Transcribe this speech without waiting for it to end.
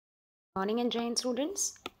Morning and join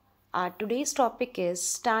students. Today's topic is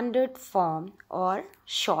standard form or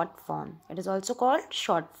short form. It is also called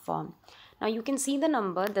short form. Now you can see the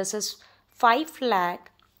number. This is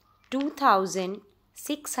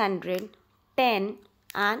 5,02,610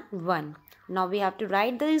 and 1. Now we have to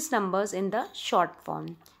write these numbers in the short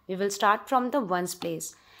form. We will start from the ones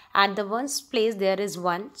place. At the ones place there is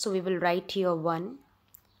 1. So we will write here 1.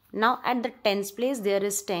 Now at the tens place there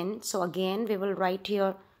is 10. So again we will write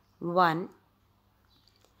here 1.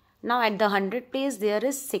 Now at the 100 place there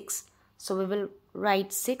is 6. So we will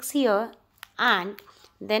write 6 here and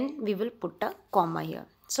then we will put a comma here.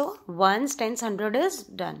 So ones, tens, 100 is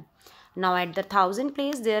done. Now at the 1000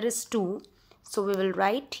 place there is 2. So we will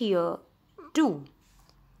write here 2.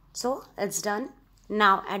 So it's done.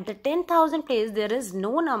 Now at the 10,000 place there is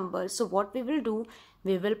no number. So what we will do?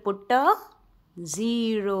 We will put a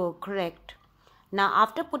 0. Correct. Now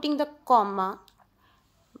after putting the comma,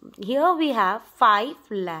 here we have 5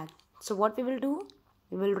 lakh. So what we will do?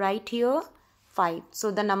 We will write here 5. So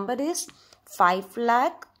the number is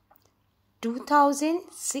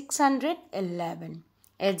 5,02,611.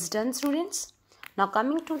 It's done, students. Now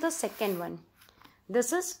coming to the second one.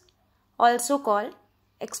 This is also called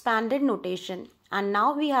expanded notation. And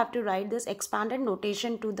now we have to write this expanded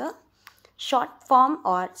notation to the short form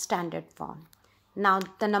or standard form. Now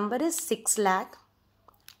the number is 6 lakh.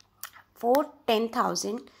 4,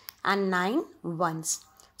 10,000 and 9 ones.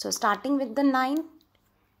 So starting with the 9.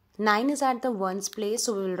 9 is at the ones place.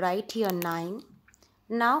 So we will write here 9.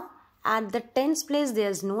 Now at the tens place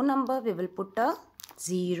there is no number. We will put a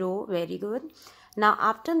 0. Very good. Now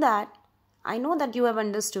after that, I know that you have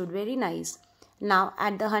understood. Very nice. Now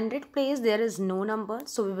at the 100 place there is no number.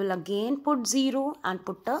 So we will again put 0 and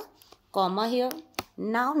put a comma here.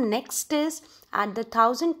 Now next is at the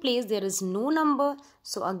 1000 place there is no number.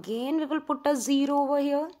 So again we will put a 0 over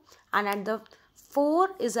here. And at the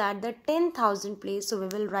 4 is at the 10,000 place. So we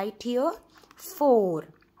will write here 4.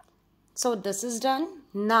 So this is done.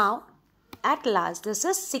 Now at last this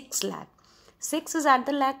is 6 lakh. 6 is at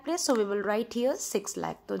the lakh place. So we will write here 6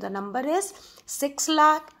 lakh. So the number is 6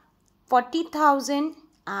 lakh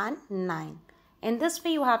 40,009. In this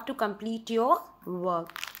way you have to complete your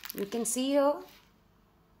work. You can see here.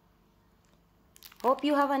 Hope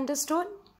you have understood.